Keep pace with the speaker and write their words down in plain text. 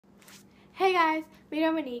Hey guys, me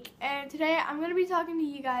Dominique, and today I'm going to be talking to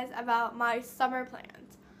you guys about my summer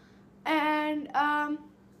plans. And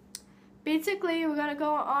basically we're going to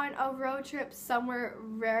go on a road trip somewhere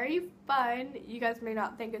very fun. You guys may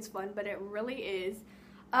not think it's fun, but it really is.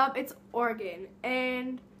 It's Oregon,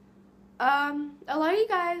 and a lot of you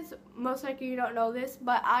guys, most likely you don't know this,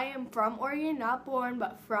 but I am from Oregon, not born,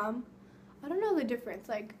 but from. I don't know the difference,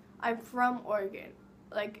 like, I'm from Oregon.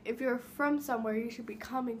 Like, if you're from somewhere, you should be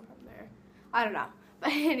coming from there. I don't know.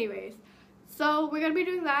 But anyways, so we're going to be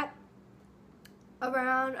doing that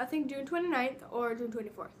around, I think, June 29th or June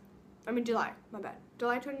 24th. I mean, July. My bad.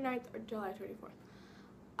 July 29th or July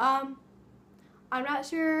 24th. I'm not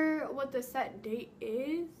sure what the set date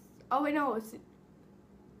is. Oh, wait, no. It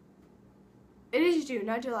is June,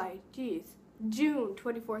 not July. Jeez. June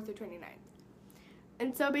 24th or 29th.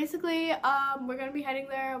 And so basically, we're going to be heading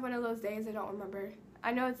there one of those days. I don't remember.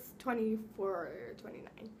 I know it's 24 or 29.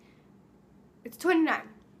 It's 29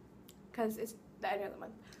 because it's the end of the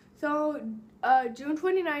month. So June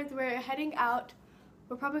 29th, we're heading out.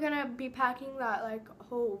 We're probably going to be packing that like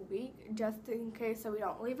whole week just in case so we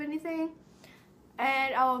don't leave anything.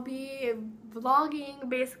 And I'll be vlogging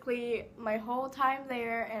basically my whole time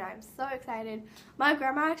there, and I'm so excited. My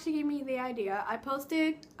grandma actually gave me the idea. I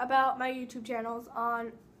posted about my YouTube channels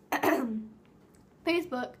on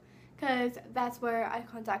Facebook because that's where I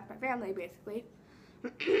contact my family basically.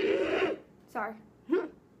 Sorry.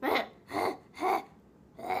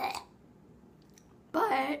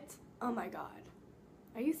 But, oh my god.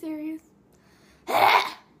 Are you serious? Well,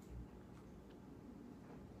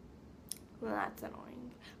 that's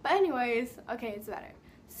annoying. But anyways, okay, it's better.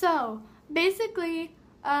 So, basically,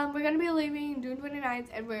 we're going to be leaving June 29th,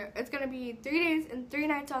 and it's going to be 3 days and 3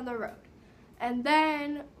 nights on the road. And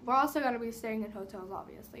then, we're also going to be staying in hotels,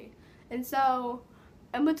 obviously. And so,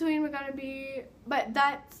 in between, we're going to be, but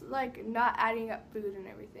that's, like, not adding up food and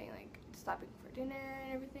everything, like, stopping for dinner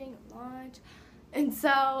and everything, and lunch. And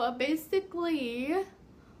so, basically,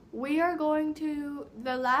 we are going to,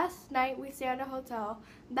 the last night we stay at a hotel,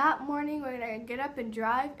 that morning we're going to get up and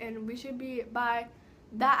drive, and we should be, by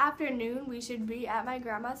that afternoon, we should be at my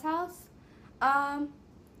grandma's house.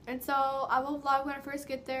 And so I will vlog when I first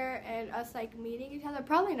get there and us like meeting each other.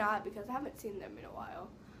 Probably not, because I haven't seen them in a while.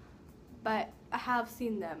 But I have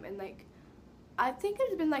seen them, and like, I think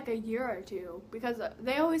it's been like a year or two, because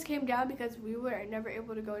they always came down because we were never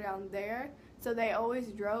able to go down there. So they always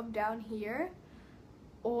drove down here,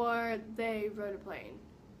 or they rode a plane.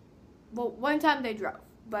 Well, one time they drove,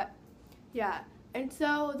 but yeah. And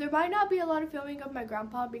so there might not be a lot of filming of my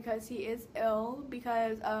grandpa because he is ill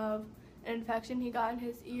because of an infection he got in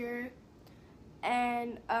his ear,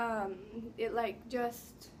 and it like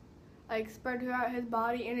just like spread throughout his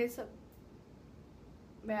body, and it's.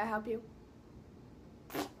 May I help you?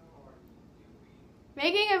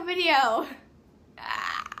 Making a video.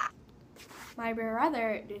 My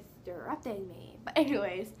brother disrupted me. But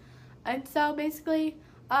anyways, and so basically,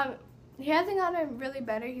 he hasn't gotten really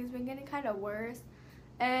better. He's been getting kind of worse,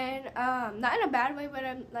 and not in a bad way, but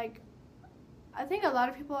I'm like, I think a lot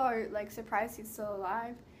of people are like surprised he's still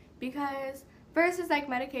alive, because first his like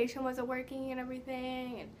medication wasn't working and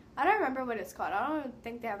everything, and I don't remember what it's called. I don't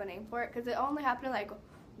think they have a name for it, because it only happened to like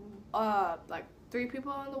 3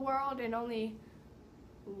 people in the world, and only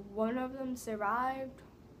one of them survived.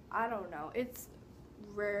 I don't know. It's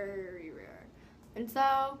very rare. And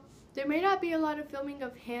so there may not be a lot of filming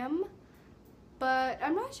of him, but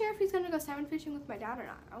I'm not sure if he's going to go salmon fishing with my dad or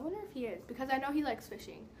not. I wonder if he is, because I know he likes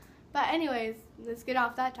fishing. But anyways, let's get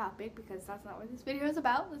off that topic, because that's not what this video is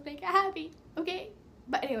about. Let's make it happy, okay?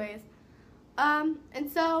 But anyways, and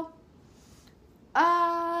so,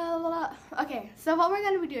 okay, so what we're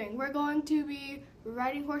going to be doing, we're going to be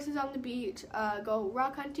riding horses on the beach, go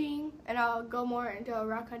rock hunting, and I'll go more into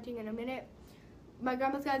rock hunting in a minute. My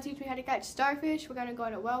grandma's going to teach me how to catch starfish. We're going to go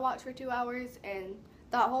on a whale watch for 2 hours, and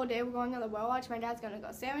that whole day we're going on the whale watch. My dad's going to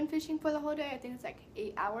go salmon fishing for the whole day. I think it's like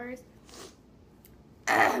 8 hours.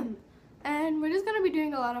 And we're just going to be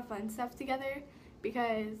doing a lot of fun stuff together,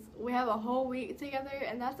 because we have a whole week together,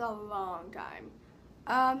 and that's a long time.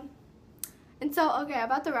 And so, okay,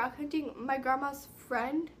 about the rock hunting, my grandma's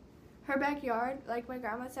friend, her backyard, like my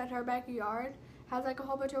grandma said, her backyard has like a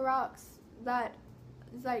whole bunch of rocks that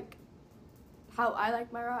is like how I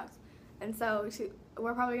like my rocks. And so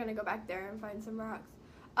we're probably going to go back there and find some rocks.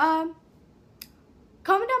 Comment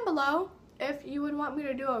down below if you would want me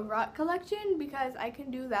to do a rock collection, because I can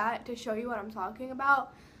do that to show you what I'm talking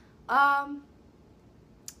about.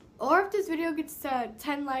 Or if this video gets to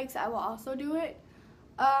 10 likes, I will also do it.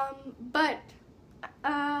 But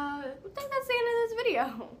I think that's the end of this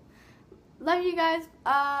video. Love you guys.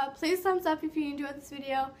 Please thumbs up if you enjoyed this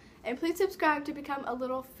video. And please subscribe to become a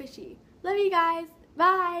little fishy. Love you guys.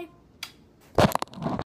 Bye.